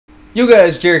You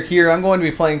guys, Jarek here. I'm going to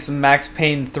be playing some Max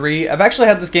Payne 3. I've actually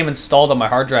had this game installed on my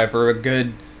hard drive for a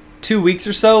good 2 weeks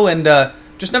or so, and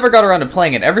just never got around to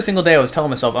playing it. Every single day I was telling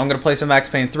myself I'm going to play some Max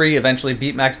Payne 3, eventually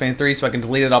beat Max Payne 3 so I can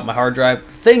delete it off my hard drive.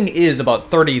 The thing is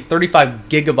about 35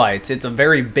 gigabytes. It's a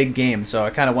very big game, so I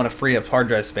kind of want to free up hard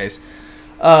drive space.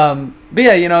 But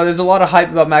yeah, you know, there's a lot of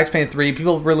hype about Max Payne 3.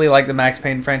 People really like the Max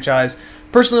Payne franchise.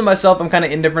 Personally, myself, I'm kind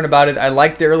of indifferent about it. I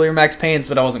liked the earlier Max Paynes,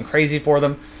 but I wasn't crazy for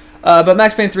them. But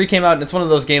Max Payne 3 came out, and it's one of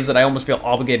those games that I almost feel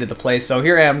obligated to play. So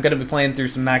here I am, going to be playing through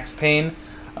some Max Payne.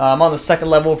 I'm on the second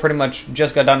level, pretty much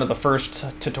just got down to the first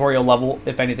tutorial level,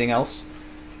 if anything else.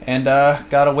 And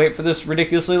gotta wait for this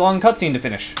ridiculously long cutscene to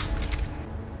finish.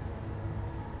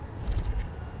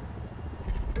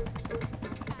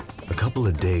 A couple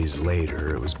of days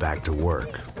later, it was back to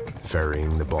work,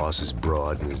 ferrying the boss's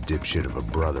broad and his dipshit of a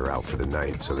brother out for the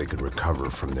night so they could recover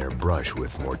from their brush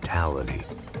with mortality.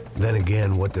 Then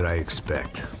again, what did I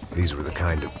expect? These were the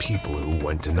kind of people who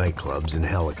went to nightclubs in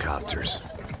helicopters.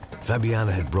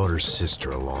 Fabiana had brought her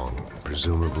sister along,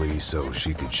 presumably so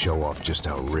she could show off just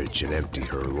how rich and empty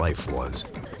her life was.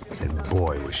 And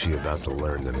boy, was she about to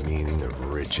learn the meaning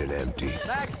of rich and empty.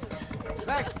 Max!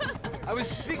 Max! I was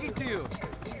speaking to you!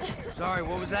 Sorry,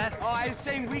 what was that? Oh, I was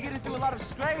saying we get to do a lot of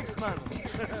scrapes, man.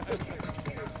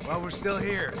 Well, we're still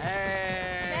here.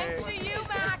 Hey! Thanks to you,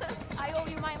 Max. I owe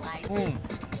you my life. Boom.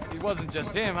 It wasn't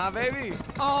just him, huh, baby?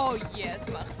 Oh, yes,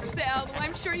 Marcel.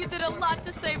 I'm sure you did a lot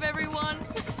to save everyone.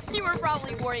 You were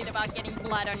probably worried about getting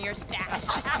blood on your stash.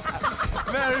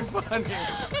 Very funny.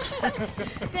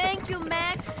 Thank you,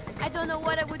 Max. I don't know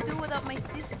what I would do without my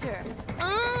sister.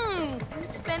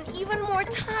 Spend even more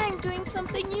time doing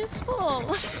something useful.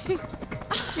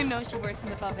 You know she works in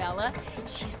the favela.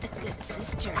 She's the good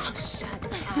sister. Oh, shut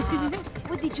up.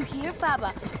 What did you hear,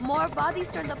 Baba? More bodies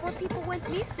turned up where people went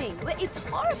missing. It's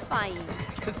horrifying.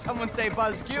 Can someone say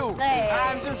Buzz Q? Hey.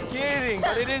 I'm just kidding,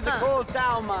 but it is a cool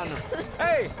town, man.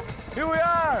 Hey, here we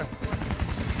are.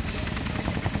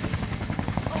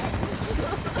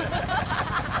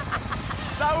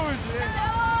 Saúde.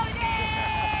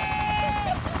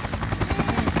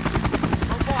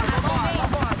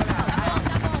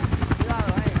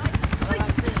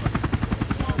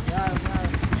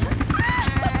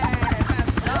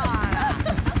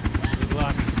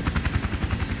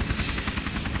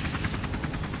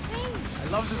 I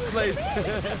love this place.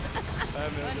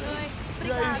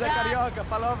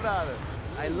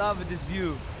 I love this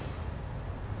view.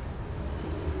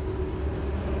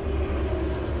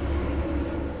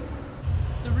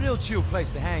 It's a real chill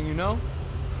place to hang, you know?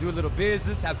 Do a little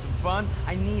business, have some fun.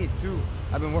 I need it too.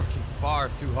 I've been working far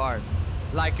too hard.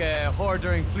 Like a whore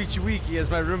during Fleechy Weeky, as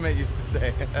my roommate used to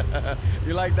say.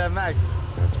 You like that, Max?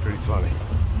 That's pretty funny.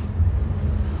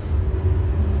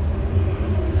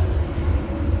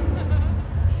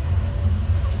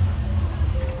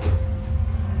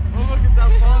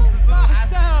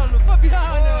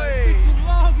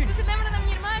 Você se lembra da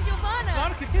minha irmã, Giovanna?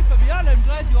 Claro que sim, Fabiana. I'm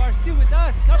glad you are still with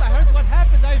us. Come, I heard what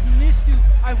happened. I've missed you.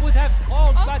 I would have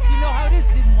called, but you know how it is.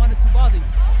 Didn't want it to bother you.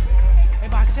 Hey,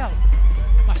 Marcel,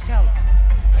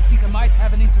 I think I might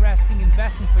have an interesting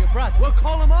investment for your brother. Well,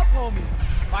 call him up, homie.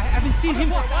 I haven't seen him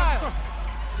for a while.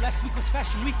 Last week was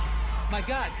Fashion Week. My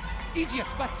God, Egypt,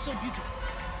 but so beautiful.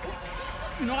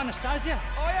 You know Anastasia?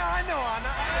 Oh yeah, I know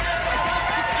Anna.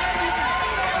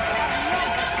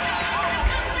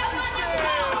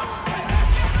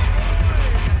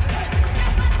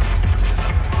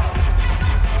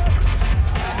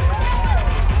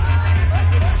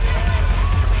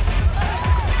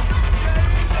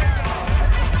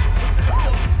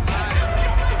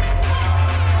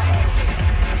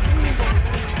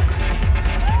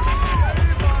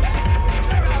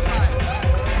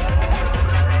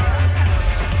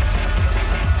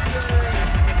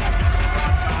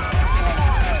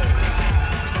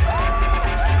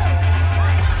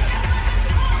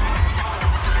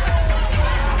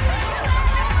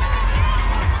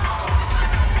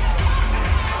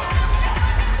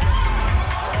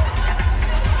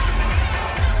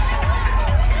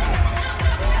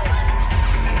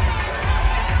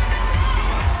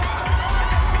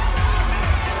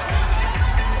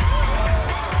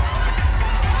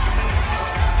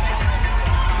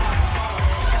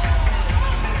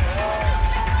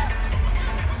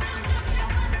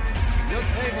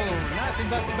 Nothing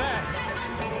but the best.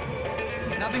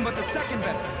 Nothing but the second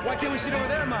best. Why can't we sit over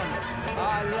there, man?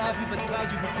 I love you, but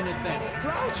Claudio booked in advance.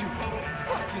 Claudio?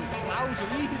 Fucking Claudio,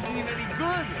 he isn't even any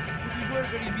good. If he were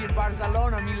good, he'd be in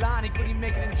Barcelona, Milan, he couldn't even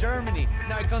make it in Germany.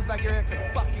 Now he comes back here and acts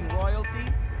like fucking royalty.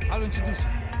 I'll introduce you.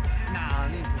 Nah,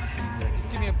 non precisa.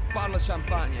 Just give me a bottle of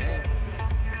champagne, eh?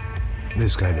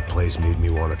 This kind of place made me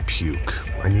want to puke.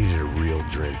 I needed a real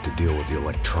drink to deal with the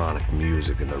electronic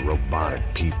music and the robotic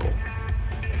people.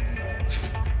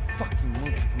 Fucking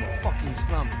monkey from a fucking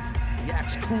slum. He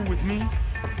acts cool with me.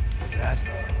 What's that?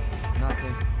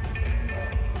 Nothing.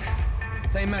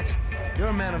 Say, Max, you're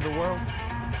a man of the world.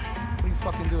 What do you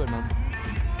fucking do it, man?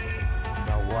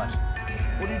 About what?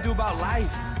 What do you do about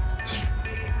life?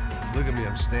 Look at me,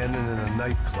 I'm standing in a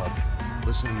nightclub,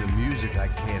 listening to music I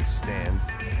can't stand.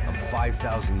 I'm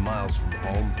 5,000 miles from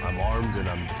home, I'm armed and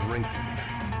I'm drinking.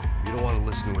 You don't want to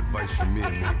listen to advice from me,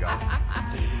 amigo.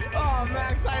 Oh,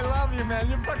 Max, I love you, man.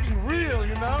 You're fucking real,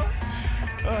 you know?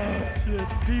 Oh, shit.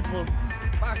 People.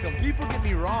 Fuck 'em. People get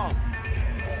me wrong.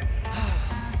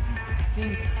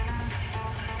 I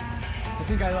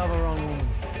think I love a wrong woman.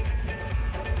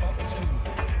 Oh, excuse me.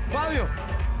 Fabio!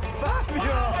 Fabio!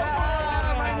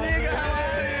 Ah, my nigga, how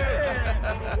are you?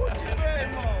 What you been,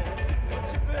 Mo? What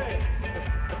you been?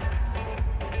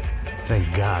 Thank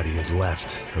God he had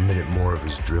left. A minute more of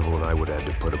his drivel and I would have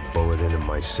had to put a bullet in him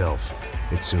myself.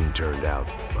 It soon turned out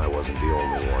I wasn't the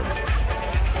only one.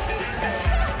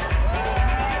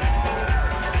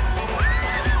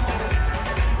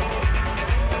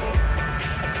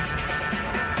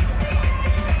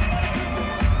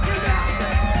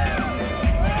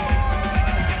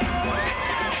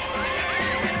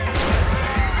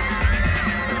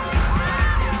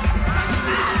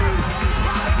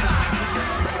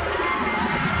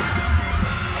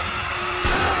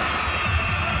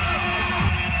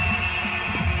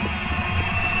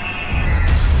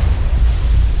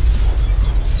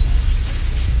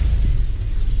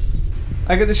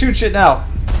 I get to shoot shit now.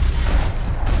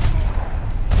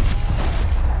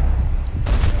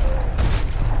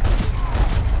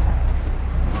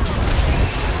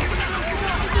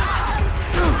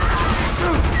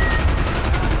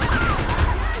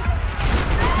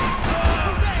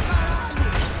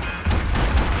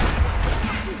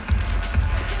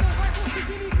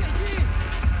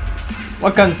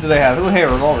 What guns do they have? Oh, hey,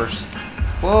 revolvers.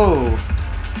 Whoa.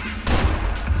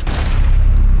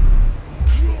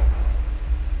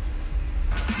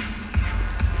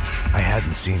 I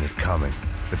hadn't seen it coming,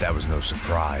 but that was no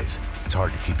surprise. It's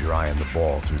hard to keep your eye on the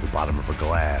ball through the bottom of a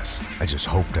glass. I just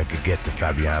hoped I could get to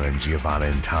Fabiana and Giovanna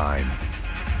in time.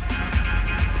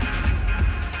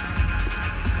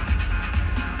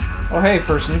 Oh, hey,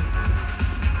 person.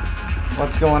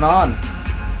 What's going on?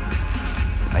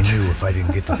 I knew if I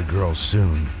didn't get to the girls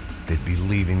soon, they'd be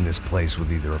leaving this place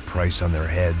with either a price on their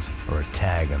heads or a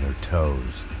tag on their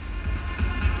toes.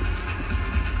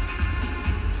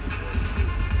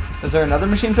 Is there another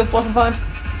machine pistol I can find?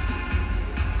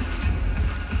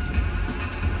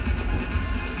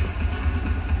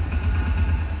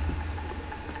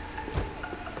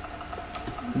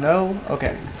 No?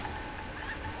 Okay.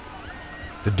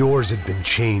 The doors had been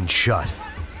chained shut.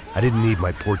 I didn't need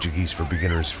my Portuguese for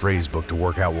Beginners phrase book to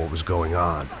work out what was going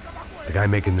on. The guy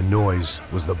making the noise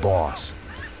was the boss.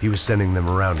 He was sending them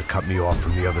around to cut me off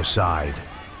from the other side.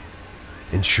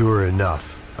 And sure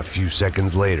enough, a few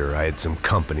seconds later, I had some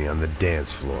company on the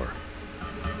dance floor.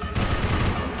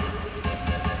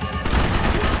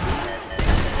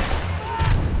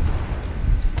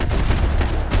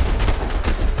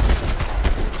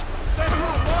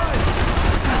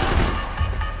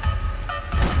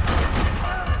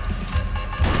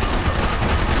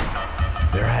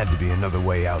 There had to be another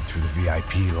way out through the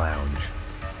VIP lounge.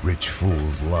 Rich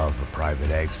fools love a private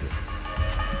exit.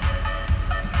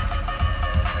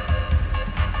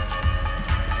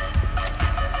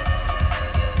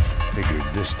 Figured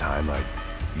this time I'd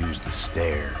use the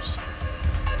stairs.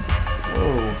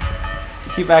 Whoa.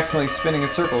 You keep accidentally spinning in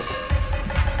circles.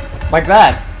 Like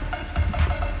that.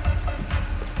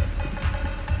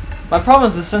 My problem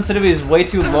is the sensitivity is way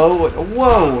too low.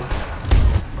 Whoa.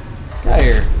 Get out of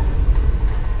here.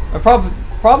 My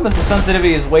problem is the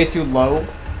sensitivity is way too low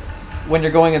when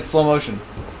you're going in slow motion.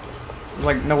 There's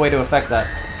like no way to affect that.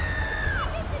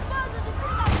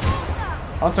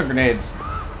 I want some grenades.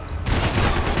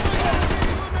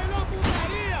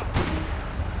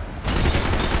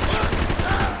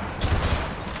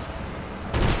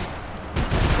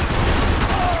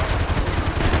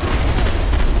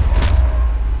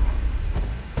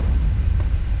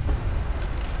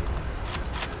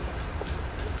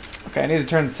 Okay, I need to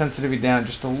turn the sensitivity down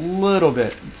just a little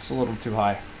bit. It's a little too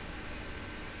high.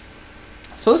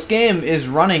 So this game is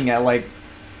running at like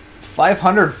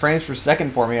 500 frames per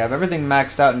second for me. I have everything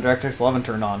maxed out and DirectX 11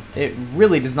 turned on. It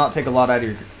really does not take a lot out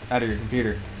of your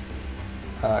computer.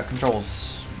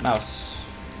 Controls, mouse.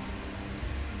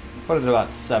 Put it at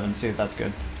about 7. See if that's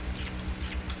good.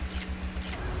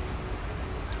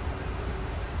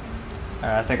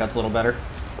 Alright, I think that's a little better.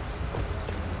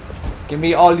 Give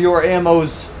me all your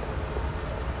ammos.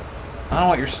 I don't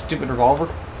want your stupid revolver.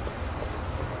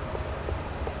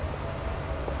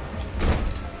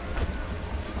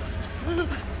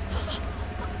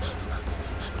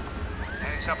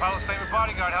 Hey, Sao Paulo's favorite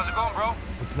bodyguard. How's it going, bro?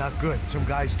 It's not good. Some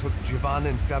guys took Giovanna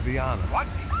and Fabiana. What?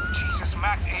 Jesus,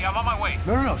 Max. Hey, I'm on my way.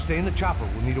 No, stay in the chopper.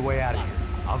 We'll need a way out of here.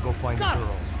 I'll go find the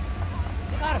girls.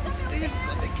 God, they came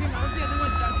out there. They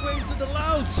went that way into the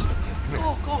lounge.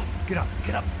 Go. Get up.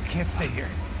 You can't stay here.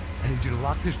 I need you to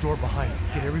lock this door behind me.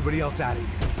 Get everybody else out of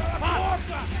here.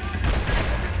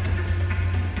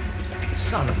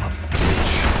 Son of a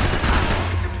bitch.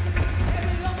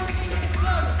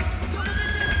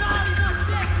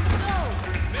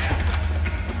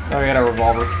 Oh, I got a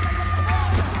revolver.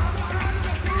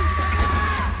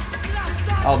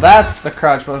 Oh, that's the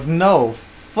crouch move. No.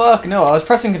 Fuck no. I was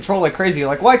pressing control like crazy.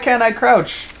 Like, why can't I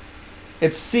crouch?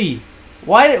 It's C.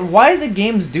 Why does the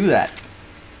games do that?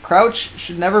 Crouch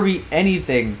should never be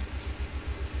anything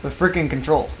but freaking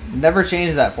control. Never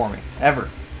change that for me. Ever.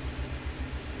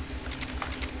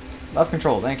 Left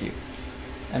control, thank you.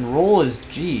 And roll is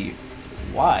G.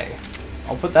 Why?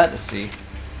 I'll put that to C.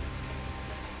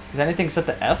 Is anything set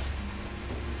to F?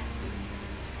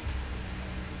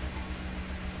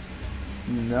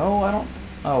 No, I don't.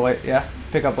 Oh, wait, yeah.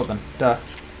 Pick up weapon. Duh.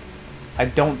 I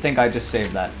don't think I just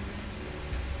saved that.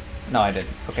 No, I did.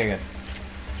 Okay, good.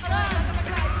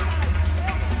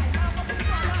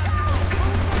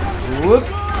 Whoop.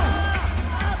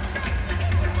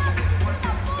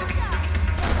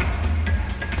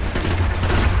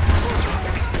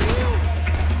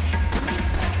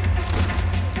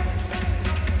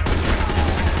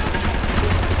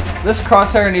 This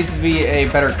crosshair needs to be a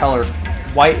better color.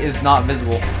 White is not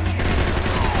visible.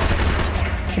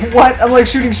 What? I'm like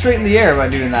shooting straight in the air by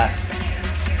doing that.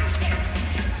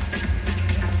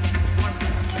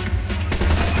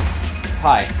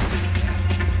 Hi.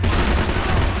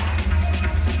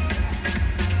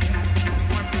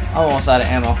 I'm almost out of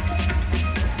ammo.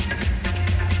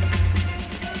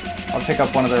 I'll pick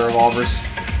up one of the revolvers.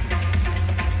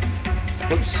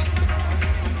 Whoops.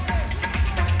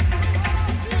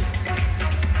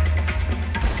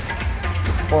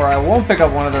 Or I won't pick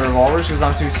up one of the revolvers because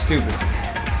I'm too stupid.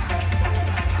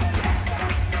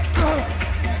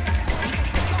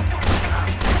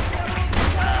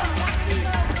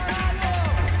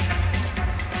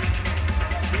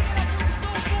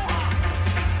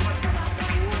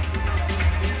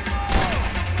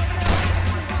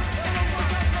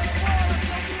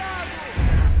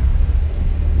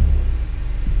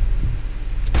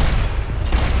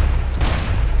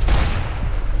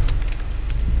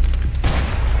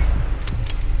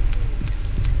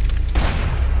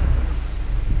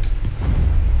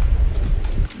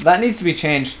 That needs to be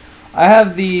changed. I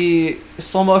have the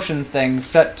slow motion thing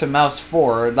set to mouse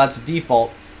 4. That's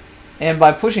default. And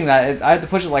by pushing that, I have to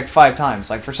push it like 5 times.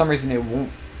 Like, for some reason, it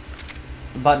won't...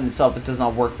 The button itself, it does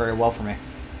not work very well for me.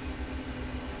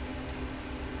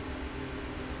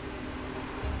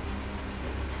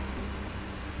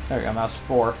 There we go, mouse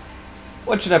 4.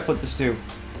 What should I put this to?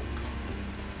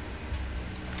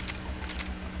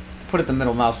 Put it the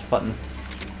middle mouse button.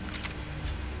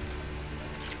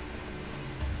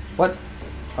 What?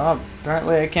 Oh,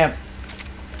 apparently I can't.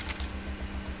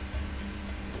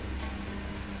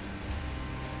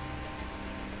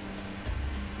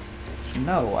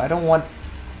 No, I don't want...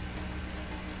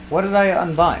 What did I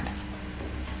unbind?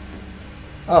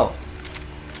 Oh.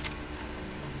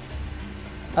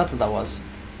 That's what that was.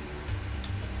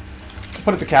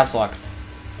 Put it to caps lock.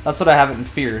 That's what I have it in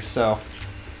Fear, so...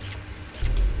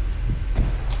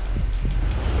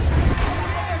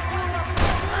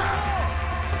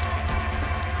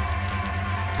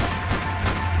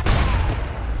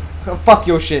 Oh, fuck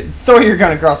your shit. Throw your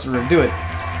gun across the room. Do it.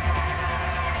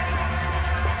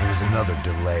 There was another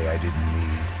delay I didn't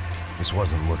need. This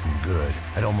wasn't looking good.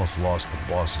 I'd almost lost the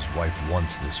boss's wife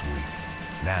once this week.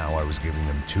 Now I was giving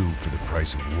them 2 for the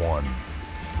price of 1.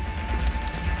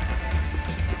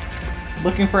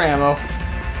 Looking for ammo.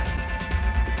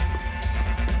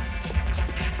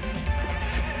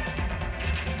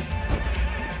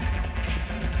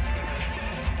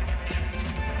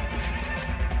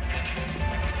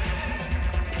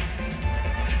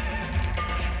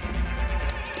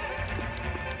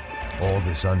 All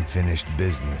this unfinished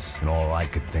business, and all I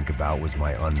could think about was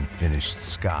my unfinished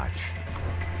scotch.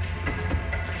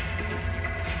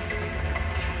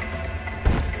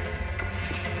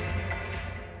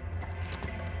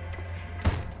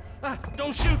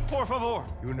 Don't shoot, por favor.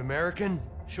 You an American?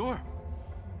 Sure.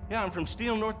 Yeah, I'm from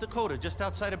Steele, North Dakota, just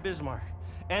outside of Bismarck.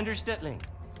 Anders Stetling.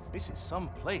 This is some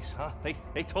place, huh?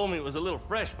 They told me it was a little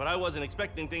fresh, but I wasn't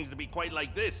expecting things to be quite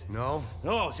like this. No?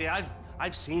 No, see,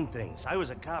 I've seen things. I was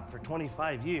a cop for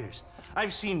 25 years.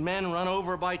 I've seen men run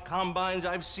over by combines.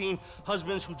 I've seen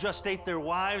husbands who just ate their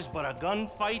wives, but a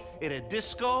gunfight at a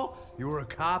disco. You were a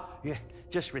cop? Yeah,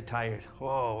 just retired.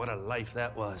 Oh, what a life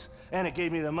that was. And it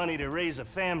gave me the money to raise a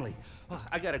family. Oh,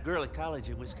 I got a girl at college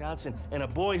at Wisconsin and a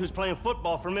boy who's playing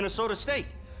football for Minnesota State.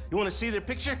 You want to see their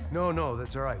picture? No,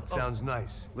 that's all right. Sounds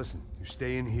nice. Listen, you're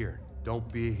staying here. Don't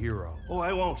be a hero. Oh,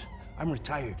 I won't. I'm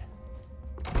retired.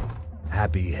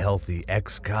 Happy, healthy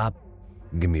ex-cop?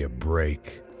 Give me a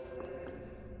break.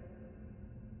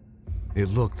 It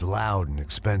looked loud and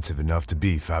expensive enough to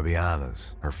be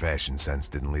Fabiana's. Her fashion sense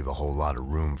didn't leave a whole lot of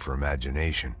room for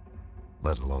imagination,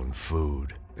 let alone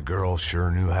food. The girl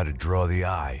sure knew how to draw the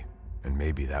eye, and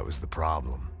maybe that was the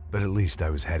problem. But at least I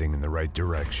was heading in the right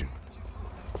direction.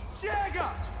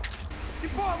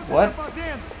 What?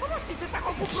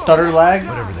 Stutter lag?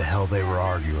 Whatever the hell they were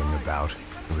arguing about,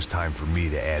 it was time for me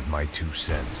to add my 2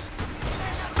 cents.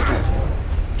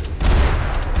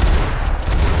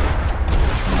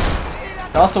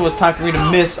 It also was time for me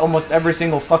to miss almost every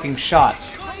single fucking shot.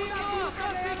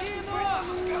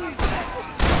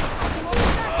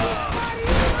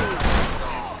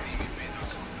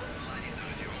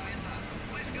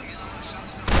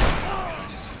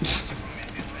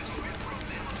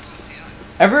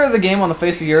 Every other game on the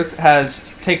face of the earth has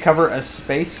take cover as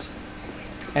space,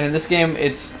 and in this game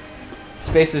it's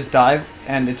space is dive,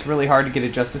 and it's really hard to get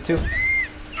adjusted to.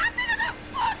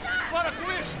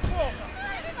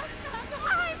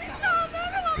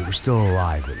 They were still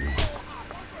alive, at least.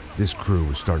 This crew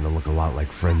was starting to look a lot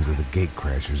like friends of the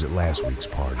gatecrashers at last week's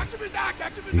party.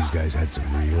 These guys had some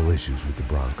real issues with the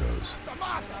Broncos.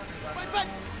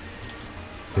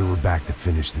 They were back to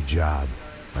finish the job.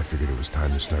 I figured it was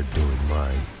time to start doing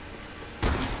mine.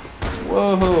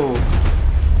 Whoa.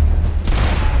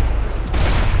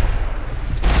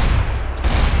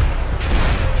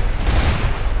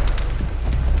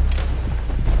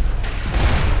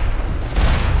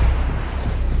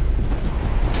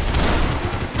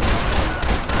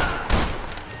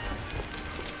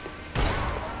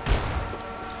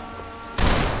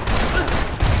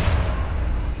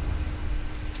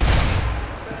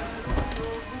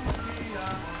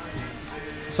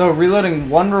 So reloading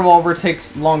one revolver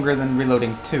takes longer than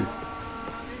reloading 2.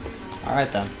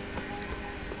 Alright then.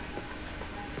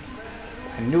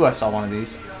 I knew I saw one of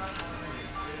these.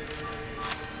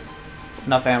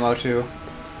 Enough ammo to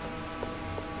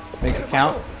make it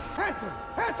count.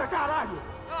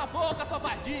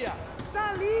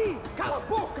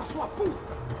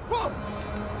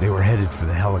 They were headed for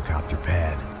the helicopter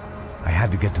pad. I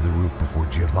had to get to the roof before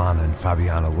Giovanna and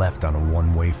Fabiana left on a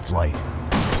one-way flight.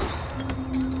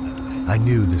 I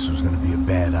knew this was going to be a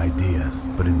bad idea,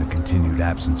 but in the continued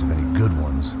absence of any good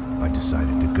ones, I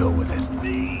decided to go with it.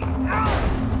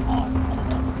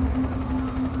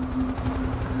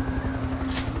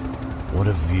 What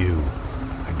a view.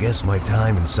 I guess my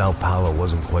time in Sao Paulo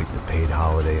wasn't quite the paid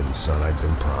holiday in the sun I'd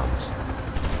been promised.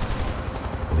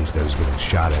 At least I was getting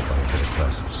shot at by a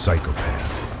middle-class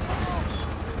psychopath.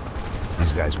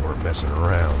 These guys weren't messing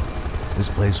around. This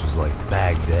place was like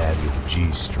Baghdad with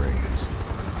G-strings.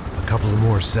 A couple of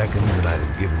more seconds and I'd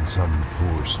have given some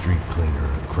poor street cleaner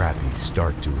a crappy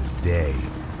start to his day.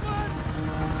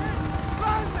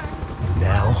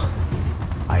 Now,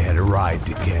 I had a ride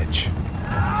to catch.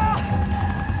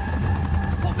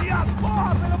 Pull me up!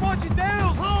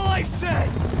 All I said!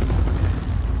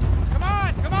 Come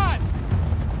on!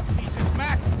 Jesus,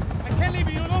 Max! I can't leave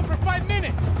you alone for 5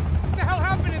 minutes! What the hell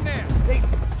happened in there? They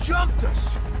jumped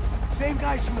us! Same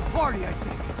guys from the party, I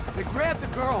think. They grabbed the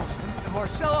girls, and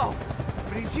Marcelo,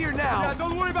 but he's here now. Yeah,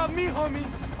 don't worry about me, homie.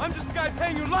 I'm just a guy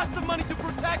paying you lots of money to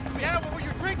protect me. Yeah, what were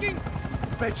you drinking?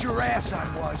 Bet your ass I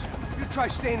was. You try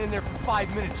staying in there for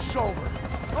 5 minutes sober.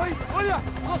 Hey,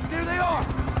 look, there they are!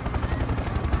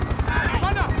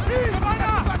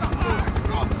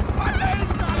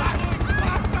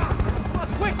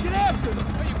 Quick, get after them!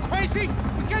 Are you crazy?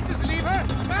 We can't just leave her!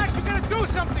 Max, you gotta do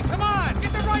something! Come on!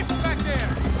 Get the rifle back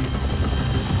there!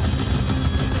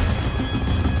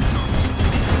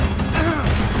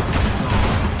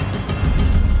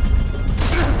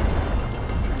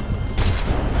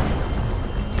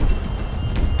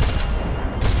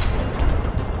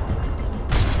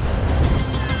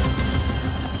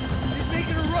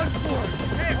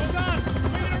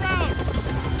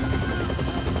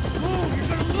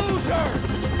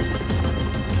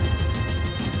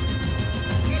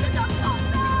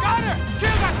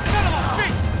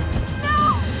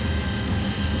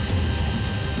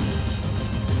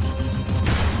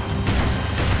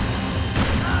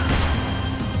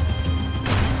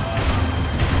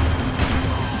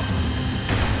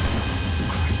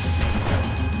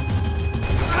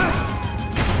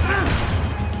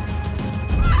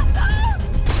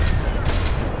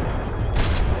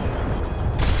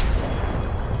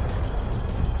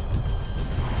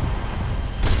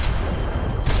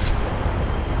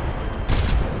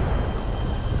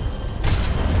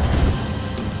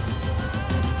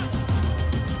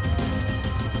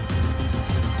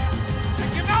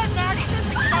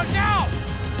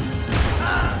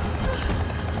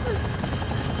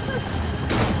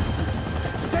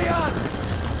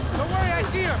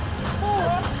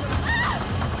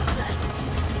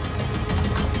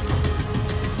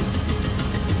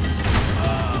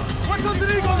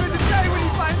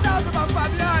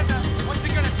 What's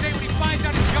he gonna say when he finds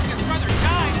out his youngest brother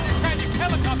died in a tragic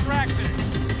helicopter accident?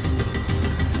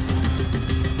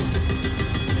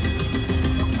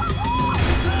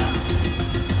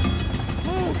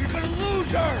 Move! You're gonna lose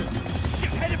her!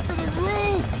 She's headed for the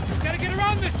roof! Gotta get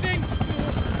around this thing!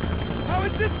 How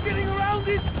is this getting around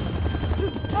it?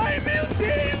 Ay, meu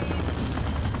Deus!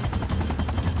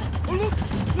 Oh, look!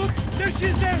 Look! There she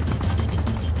is there!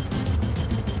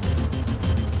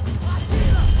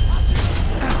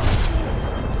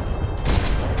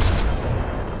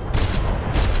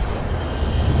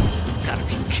 Gotta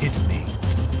be kidding me.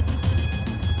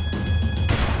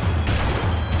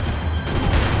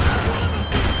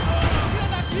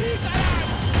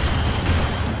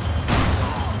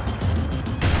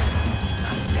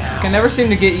 I can never seem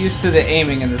to get used to the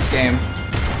aiming in this game.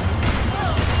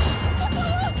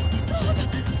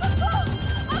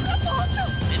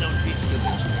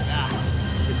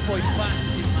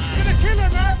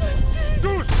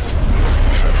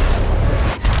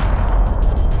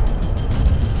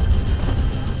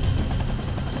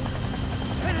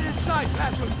 She's headed inside,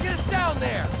 Passos. Get us down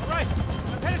there! Right,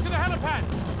 I'm headed to the helipad.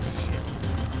 Shit.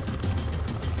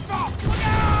 Oh, look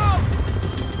out!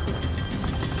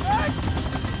 Max!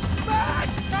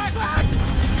 Max! Max! Max!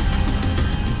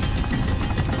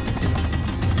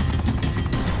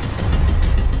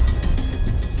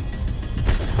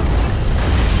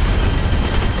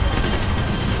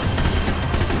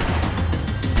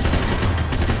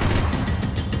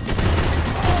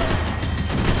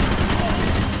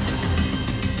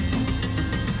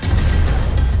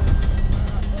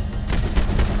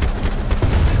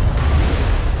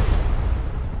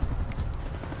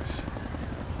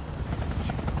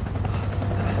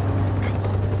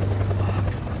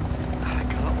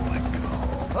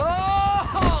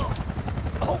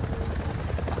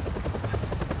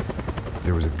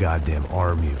 There was a goddamn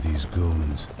army of these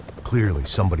goons. Clearly,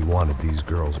 somebody wanted these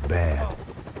girls bad.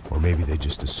 Or maybe they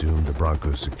just assumed the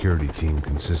Broncos security team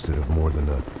consisted of more than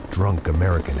a drunk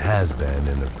American has-been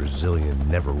and a Brazilian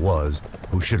never-was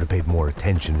who should have paid more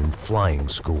attention in flying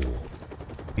school.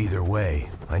 Either way,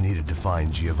 I needed to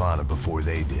find Giovanna before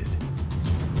they did.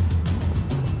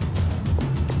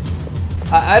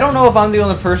 I don't know if I'm the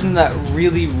only person that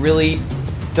really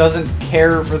doesn't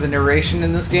care for the narration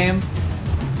in this game.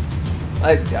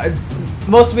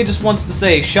 Most of me just wants to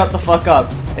say, shut the fuck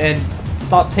up and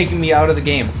stop taking me out of the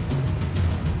game.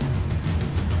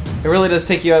 It really does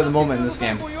take you out of the moment in this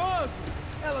game.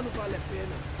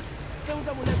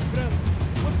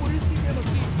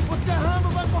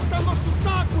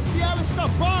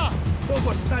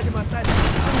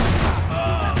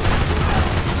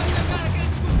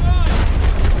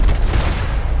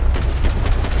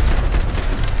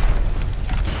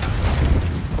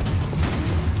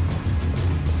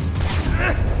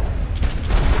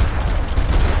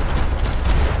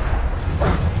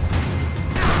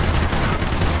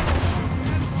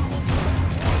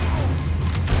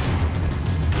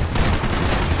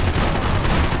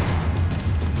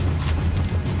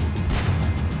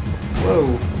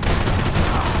 Whoa.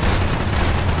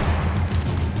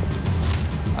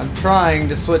 I'm trying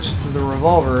to switch to the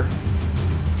revolver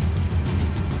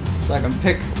so I can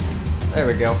pick... There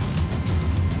we go.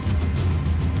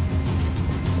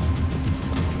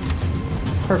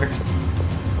 Perfect.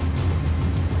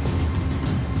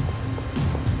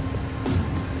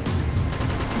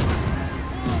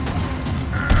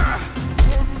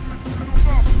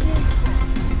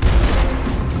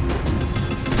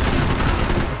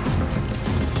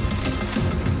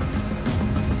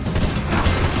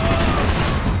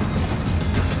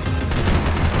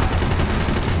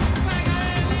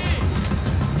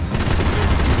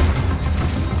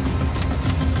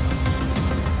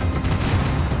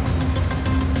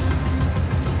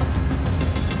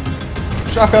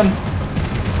 Shotgun.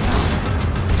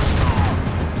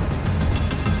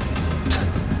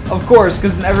 Of course,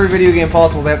 because in every video game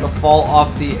possible, they have to fall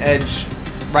off the edge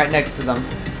right next to them.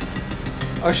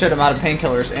 Oh shit, I'm out of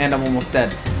painkillers, and I'm almost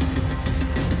dead.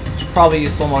 Should probably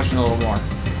use slow motion a little more.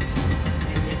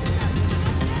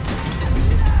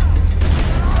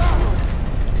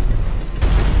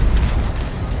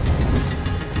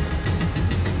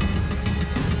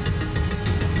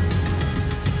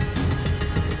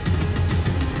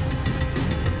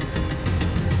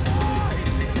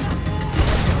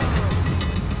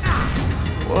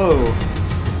 Whoa.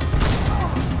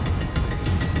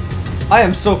 I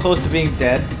am so close to being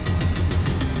dead.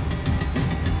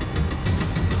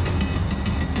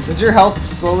 Does your health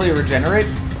slowly regenerate?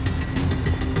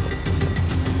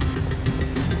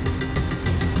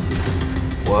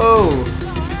 Whoa.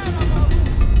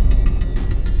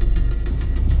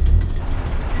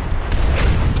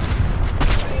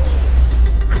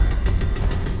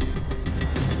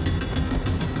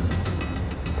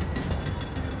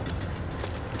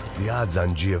 odds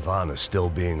on Giovanna still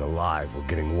being alive were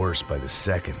getting worse by the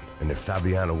second, and if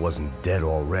Fabiana wasn't dead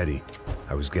already,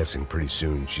 I was guessing pretty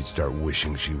soon she'd start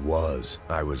wishing she was.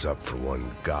 I was up for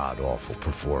one god-awful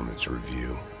performance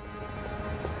review.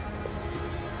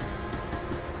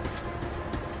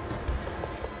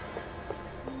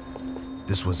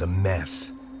 This was a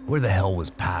mess. Where the hell was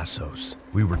Passos?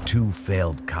 We were two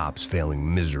failed cops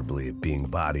failing miserably at being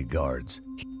bodyguards.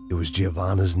 It was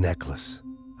Giovanna's necklace.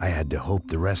 I had to hope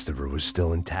the rest of her was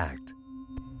still intact.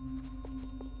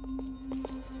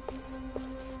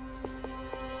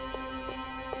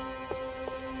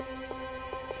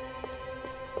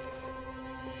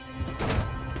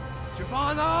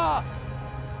 Giovanna!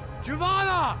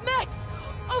 Giovanna! Max!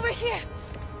 Over here!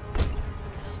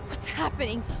 What's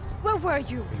happening? Where were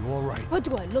you? Are you all right? What,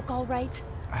 do I look all right?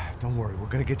 Don't worry, we're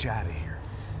gonna get you out of here.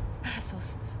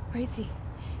 Passos, where is he?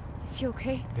 Is he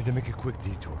okay? Had to make a quick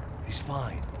detour. He's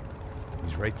fine.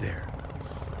 He's right there.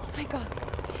 Oh my god.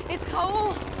 It's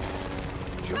Raul!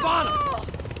 Giovanna! Raul!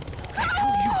 What the hell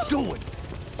are you doing?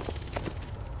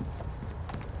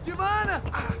 Giovanna!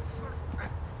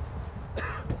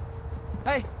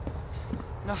 Hey!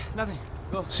 No, nothing.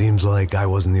 Go. Seems like I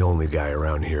wasn't the only guy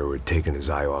around here who had taken his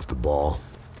eye off the ball.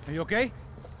 Are you okay?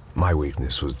 My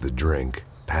weakness was the drink.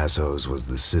 Passos was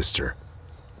the sister.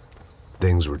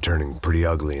 Things were turning pretty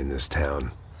ugly in this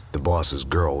town. The boss's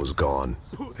girl was gone,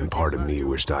 and part of me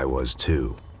wished I was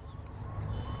too.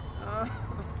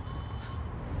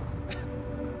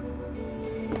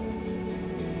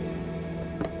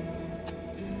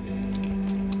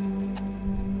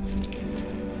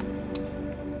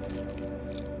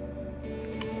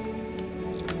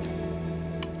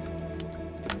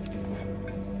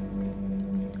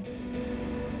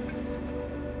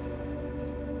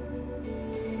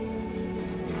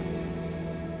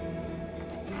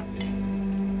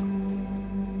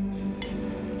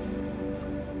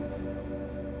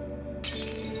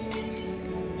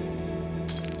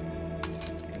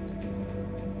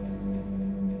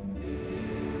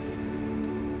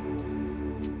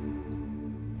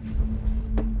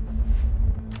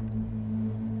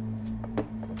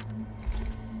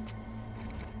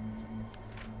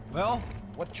 Well,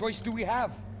 what choice do we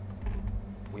have?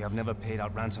 We have never paid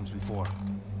out ransoms before.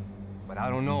 But I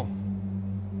don't know.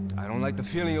 I don't like the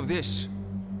feeling of this.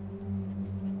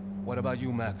 What about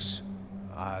you, Max?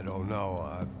 I don't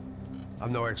know.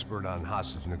 I'm no expert on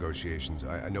hostage negotiations.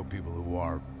 I know people who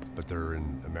are, but they're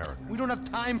in America. We don't have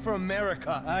time for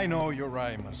America. I know you're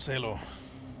right, Marcelo.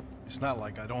 It's not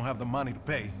like I don't have the money to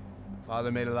pay.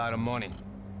 Father made a lot of money.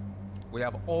 We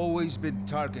have always been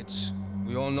targets.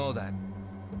 We all know that.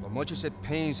 But much as it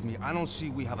pains me, I don't see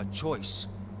we have a choice.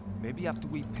 Maybe after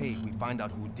we pay, we find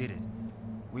out who did it.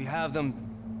 We have them...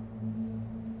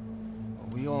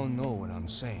 But we all know what I'm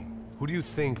saying. Who do you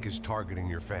think is targeting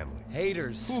your family?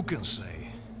 Haters. Who can say?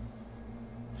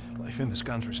 Life in this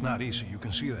country is not easy, you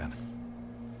can see that.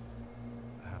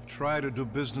 I have tried to do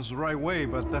business the right way,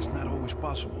 but that's not always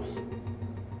possible.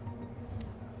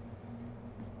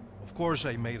 Of course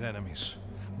I made enemies,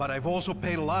 but I've also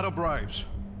paid a lot of bribes.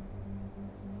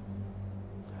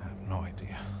 I have no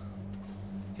idea.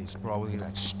 It's probably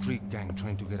that street gang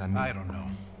trying to get at me. I don't know.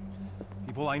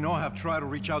 People I know have tried to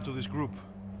reach out to this group.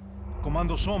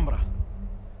 Comando Sombra.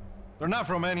 They're not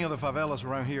from any of the favelas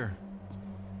around here.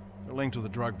 They're linked to the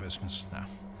drug business. Now,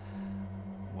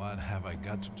 what have I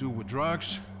got to do with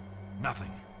drugs?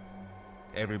 Nothing.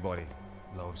 Everybody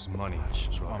loves money. I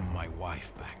just want my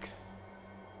wife back.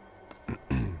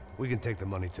 We can take the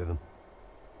money to them.